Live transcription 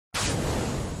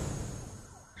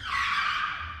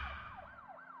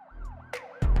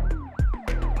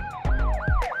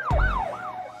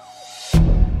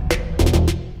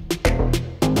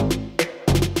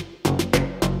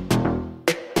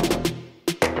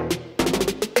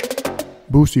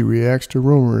Boosie reacts to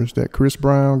rumors that Chris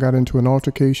Brown got into an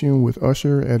altercation with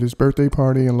Usher at his birthday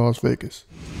party in Las Vegas.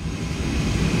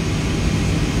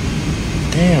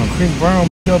 Damn, Chris Brown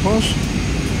beat up Usher?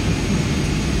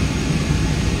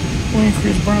 When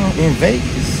Chris Brown in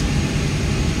Vegas?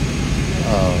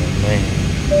 Oh, man.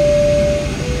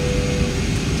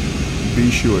 Be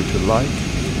sure to like,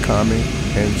 comment,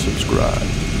 and subscribe.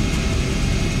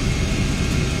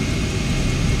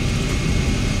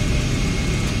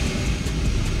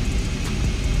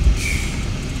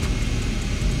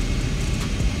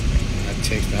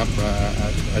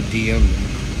 I DM'd him.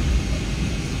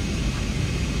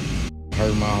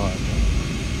 Hurt my heart.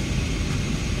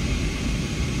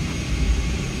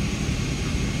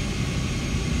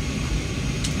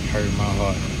 Hurt my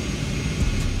heart.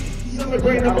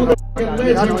 Celebrating a motherfucking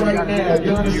legend right now.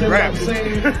 You understand what I'm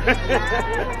saying?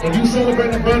 If you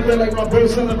celebrate a birthday like my brother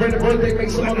celebrated a birthday, make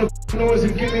some motherfucking noise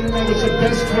and get in there with your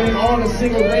best friend, all the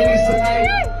single ladies tonight.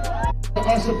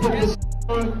 Also put this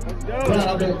on.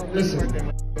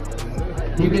 Listen.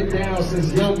 We've been down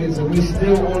since youngins and we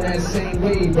still on that same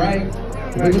wave, right?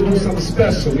 We're gonna do something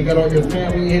special. We got all your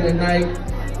family here tonight.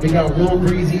 We got Will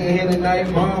Breezy in here tonight.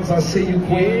 Moms, I see you,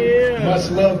 Queen. Yeah. Much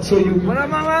love to you. What up,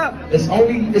 mama? It's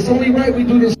only right we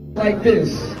do this like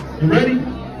this. You ready?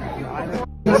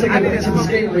 Let's take it back to the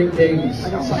skate rink days. So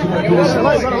got a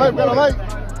light.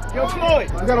 Yo,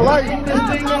 Floyd. We got a light. Keep this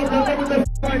thing up. Remember the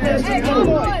f***ing do.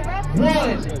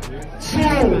 1,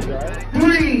 2,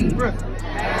 3.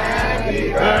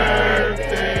 Happy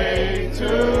birthday to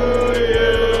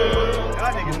you.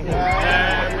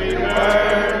 Happy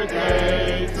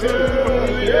birthday to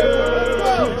you.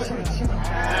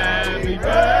 Happy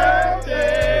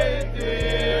birthday,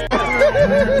 dear.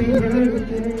 Happy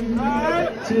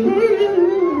birthday to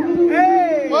you.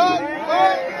 Hey!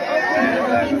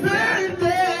 Happy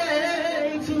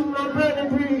birthday to my brother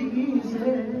Breezy.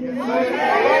 Happy birthday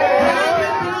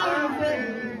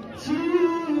to you.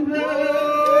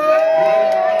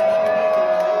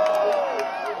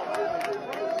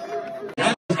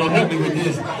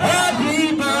 Happy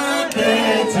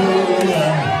birthday to you.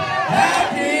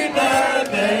 Happy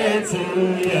birthday to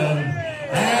you.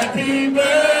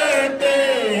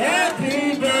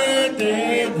 Happy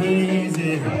birthday,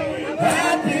 Breezy.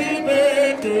 Happy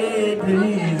birthday,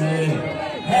 Breezy.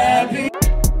 Happy.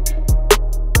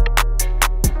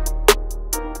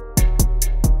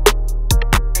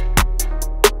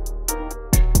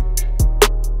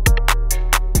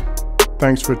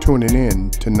 Thanks for tuning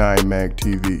in to 9 Mag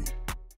TV.